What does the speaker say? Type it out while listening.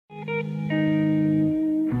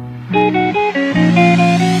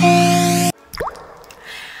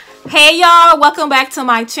Hey y'all, welcome back to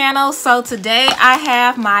my channel. So today I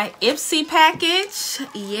have my Ipsy package.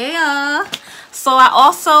 Yeah. So I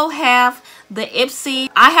also have the Ipsy.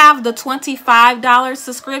 I have the $25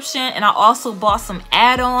 subscription and I also bought some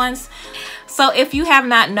add-ons. So if you have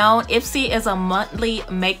not known, Ipsy is a monthly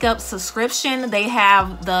makeup subscription. They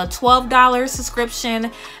have the $12 subscription,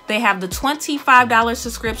 they have the $25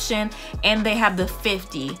 subscription, and they have the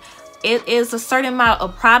 $50. It is a certain amount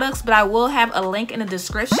of products, but I will have a link in the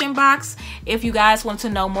description box if you guys want to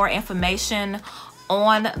know more information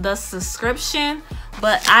on the subscription.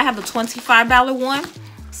 But I have the $25 one.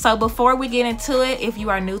 So before we get into it, if you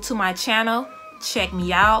are new to my channel, check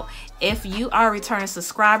me out. If you are a returning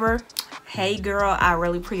subscriber, hey girl, I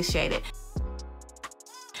really appreciate it.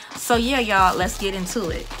 So yeah, y'all, let's get into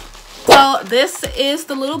it. So this is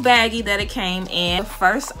the little baggie that it came in. The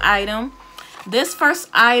first item. This first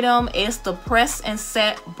item is the Press and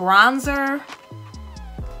Set bronzer.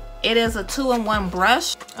 It is a 2-in-1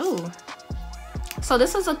 brush. Ooh. So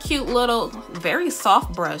this is a cute little, very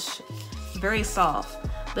soft brush. Very soft.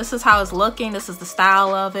 This is how it's looking. This is the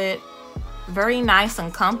style of it. Very nice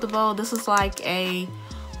and comfortable. This is like a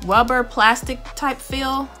rubber plastic type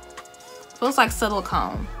feel. Feels like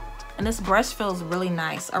silicone. And this brush feels really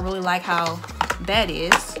nice. I really like how that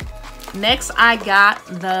is. Next I got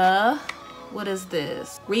the, what is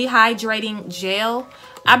this? Rehydrating gel.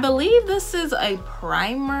 I believe this is a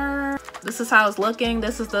primer. This is how it's looking.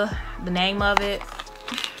 This is the name of it.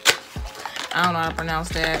 I don't know how to pronounce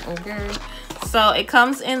that. Okay. So it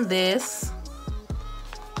comes in this.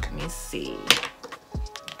 Let me see.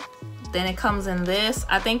 Then it comes in this.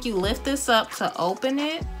 I think you lift this up to open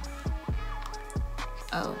it.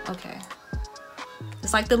 Oh, okay.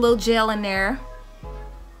 It's like the little gel in there.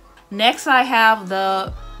 Next I have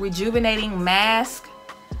the rejuvenating mask.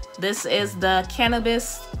 This is the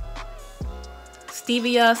cannabis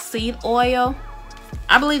stevia seed oil.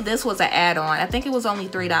 I believe this was an add-on. I think it was only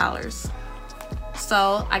 $3.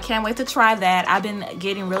 So I can't wait to try that. I've been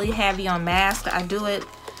getting really heavy on masks. I do it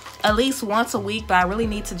at least once a week, but I really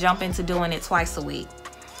need to jump into doing it twice a week.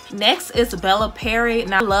 Next is Bella Perry.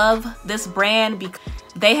 Now I love this brand because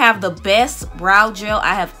they have the best brow gel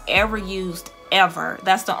I have ever used. Ever.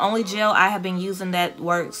 That's the only gel I have been using that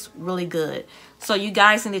works really good. So you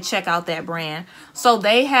guys need to check out that brand. So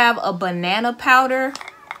they have a banana powder,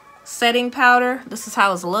 setting powder. This is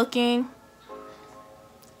how it's looking.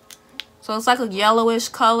 So it's like a yellowish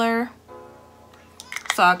color.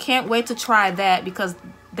 So I can't wait to try that because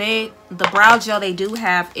the brow gel they do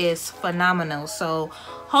have is phenomenal. So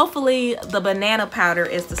hopefully the banana powder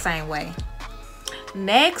is the same way.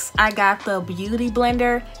 Next, I got the beauty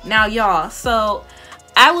blender. Now y'all, so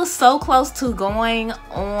I was so close to going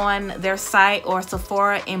on their site or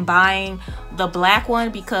Sephora and buying the black one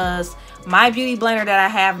because my beauty blender that I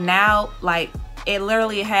have now, like, it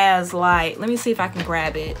literally has, like, let me see if I can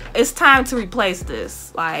grab it. It's time to replace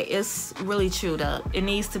this. Like, it's really chewed up. It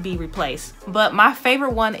needs to be replaced. But my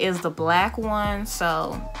favorite one is the black one.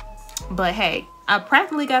 So, but hey, I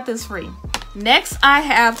practically got this free. Next, I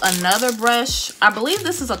have another brush. I believe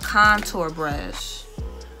this is a contour brush.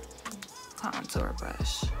 Contour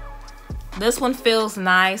brush. This one feels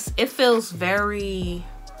nice. It feels very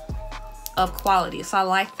of quality, so I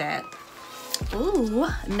like that. Ooh.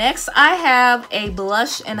 Next, I have a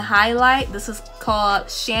blush and highlight. This is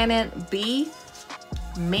called Shannon B.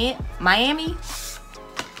 Miami.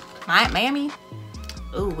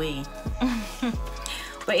 Ooh wee.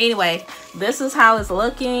 But anyway, this is how it's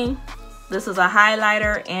looking. This is a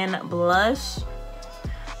highlighter and blush.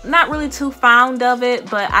 Not really too fond of it,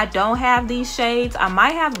 but I don't have these shades. I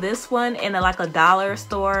might have this one in like a dollar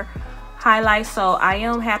store highlight, so I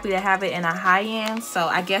am happy to have it in a high-end. So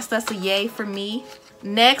I guess that's a yay for me.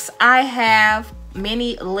 Next, I have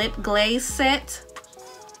mini lip glaze set.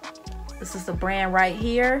 This is the brand right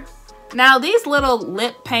here. Now these little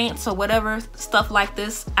lip paints or whatever stuff like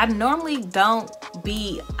this, I normally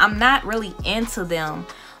I'm not really into them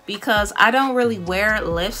because I don't really wear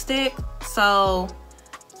lipstick, so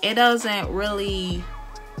it doesn't really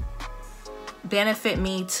benefit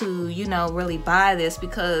me to, you know, really buy this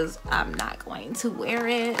because I'm not going to wear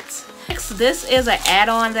it. Next, this is an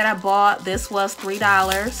add-on that I bought. This was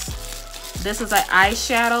 $3. This is an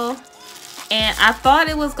eyeshadow, and I thought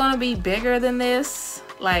it was gonna be bigger than this,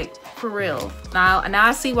 like for real. Now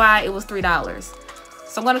I see why it was $3.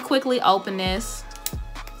 So I'm gonna quickly open this.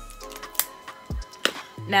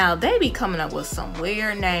 Now they be coming up with some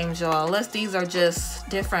weird names, y'all, unless these are just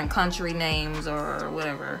different country names or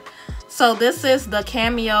whatever. So this is the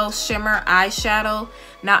Cameo Shimmer Eyeshadow.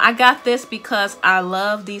 Now I got this because I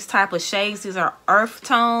love these type of shades. These are earth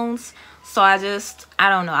tones. So I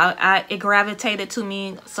don't know. It gravitated to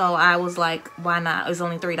me. So I was like, why not? It was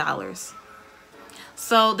only $3.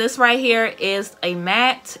 So this right here is a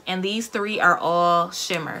matte, and these three are all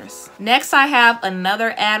shimmers. Next, I have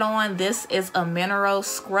another add-on. This is a mineral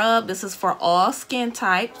scrub. This is for all skin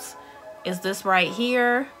types. Is this right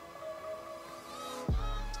here.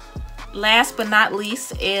 Last but not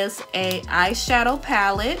least is a eyeshadow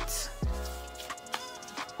palette.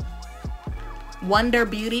 Wonder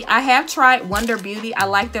Beauty. I have tried Wonder Beauty. I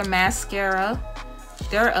like their mascara.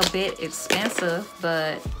 They're a bit expensive,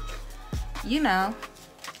 but you know.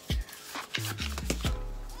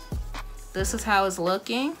 This is how it's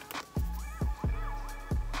looking.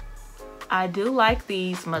 I do like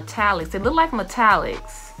these metallics. They look like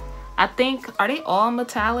metallics. I think, are they all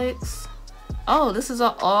metallics? Oh, this is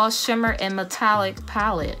an all shimmer and metallic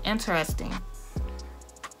palette. Interesting.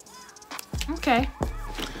 Okay.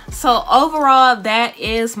 So overall, that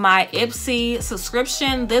is my Ipsy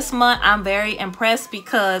subscription. This month, I'm very impressed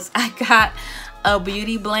because I got a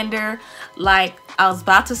beauty blender like I was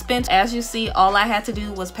about to spend. As you see, all I had to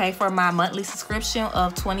do was pay for my monthly subscription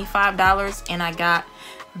of $25, and I got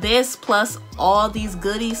this plus all these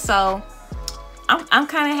goodies. So I'm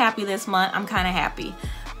kind of happy this month. I'm kind of happy.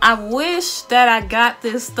 I wish that I got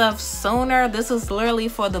this stuff sooner. This is literally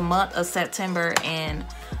for the month of September, and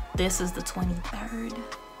this is the 23rd.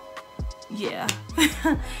 Yeah.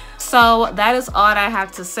 So that is all that I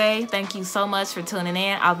have to say. Thank you so much for tuning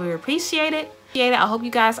in. I really appreciate it. I hope you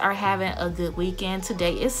guys are having a good weekend.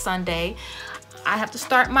 Today is Sunday. I have to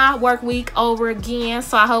start my work week over again.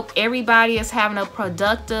 So I hope everybody is having a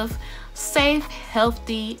productive, safe,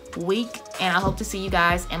 healthy week. And I hope to see you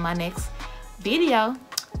guys in my next video.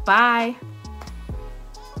 Bye.